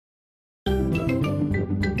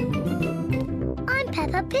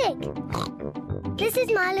Pig. This is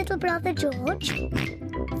my little brother George.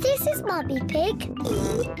 This is Mummy Pig.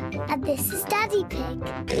 And this is Daddy Pig.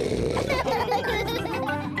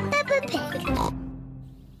 Peppa Pig.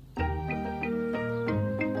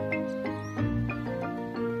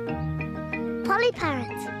 Polly Parrot.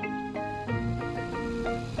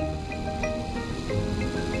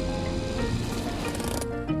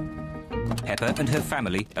 Peppa and her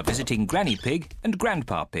family are visiting Granny Pig and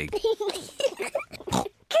Grandpa Pig. Granny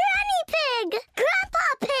Pig! Grandpa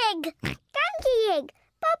Pig! Danky Egg!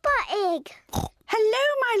 Papa Egg! Hello,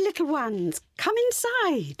 my little ones. Come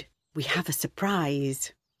inside. We have a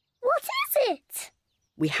surprise. What is it?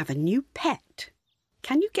 We have a new pet.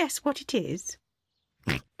 Can you guess what it is?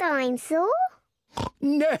 Dinosaur?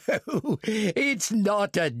 No, it's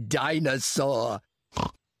not a dinosaur.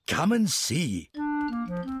 Come and see.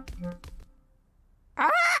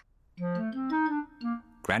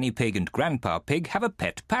 Granny Pig and Grandpa Pig have a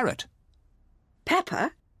pet parrot.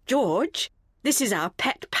 Peppa, George, this is our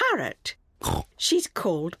pet parrot. She's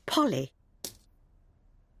called Polly.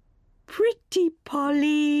 Pretty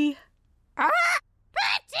Polly.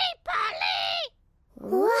 Pretty Polly!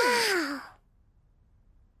 Wow!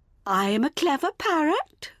 I am a clever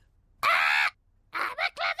parrot. I'm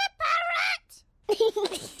a clever parrot!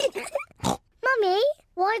 Mummy,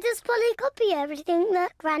 why does Polly copy everything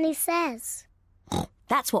that Granny says?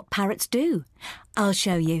 That's what parrots do. I'll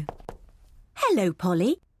show you. Hello,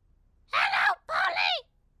 Polly. Hello, Polly!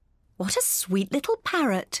 What a sweet little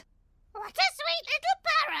parrot. What a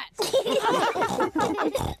sweet little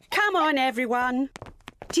parrot! Come on, everyone.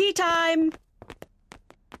 Tea time.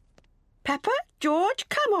 Peppa, George,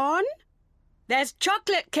 come on. There's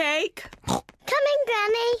chocolate cake. Coming,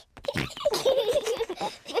 Granny.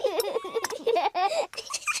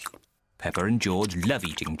 Peppa and George love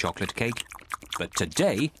eating chocolate cake, but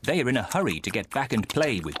today they are in a hurry to get back and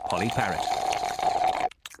play with Polly Parrot.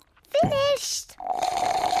 Finished.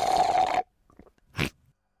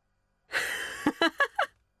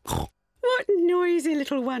 What noisy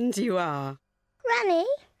little ones you are. Granny,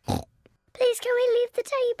 please can we leave the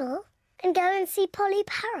table and go and see Polly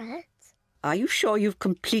Parrot? Are you sure you've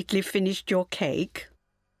completely finished your cake?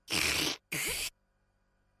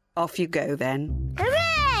 Off you go, then.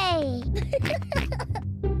 Hooray!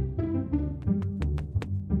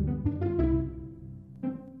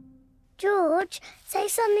 George, say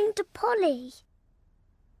something to Polly.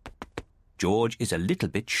 George is a little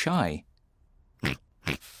bit shy.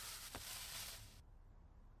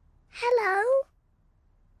 Hello?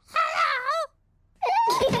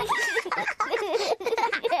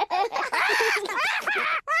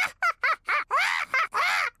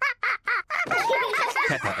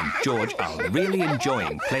 Peppa and George are really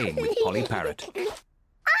enjoying playing with Polly Parrot.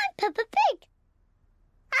 I'm Peppa Pig.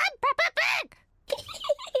 I'm Peppa Pig.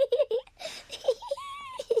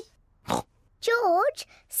 George,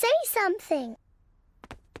 say something.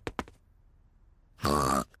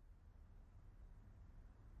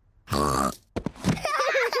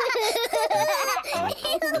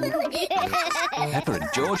 Peppa and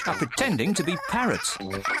George are pretending to be parrots. I'm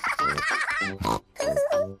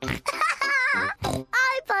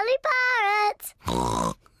Polly Parrot.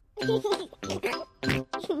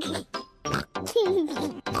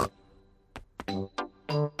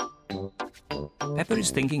 Peppa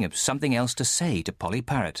is thinking of something else to say to Polly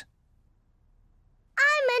Parrot.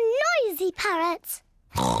 I'm a noisy parrot.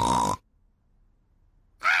 I'm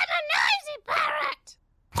a noisy parrot.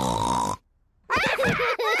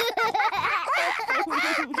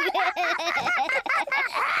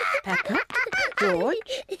 Peppa,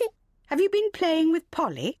 George, have you been playing with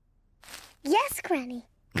Polly? Yes, Granny.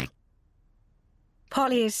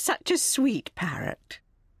 Polly is such a sweet parrot.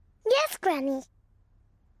 Yes, Granny.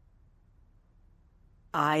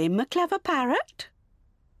 I'm a clever parrot.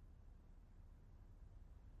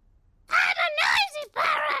 I'm a noisy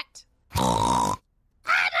parrot. I'm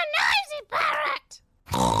a noisy parrot.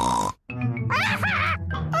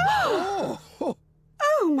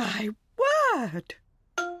 Oh, my word!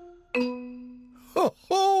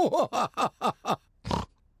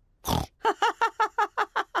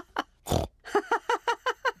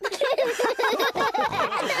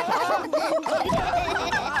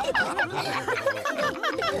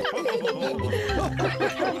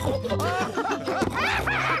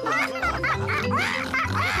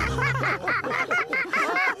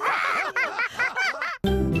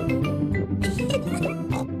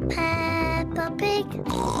 Peppa Pig.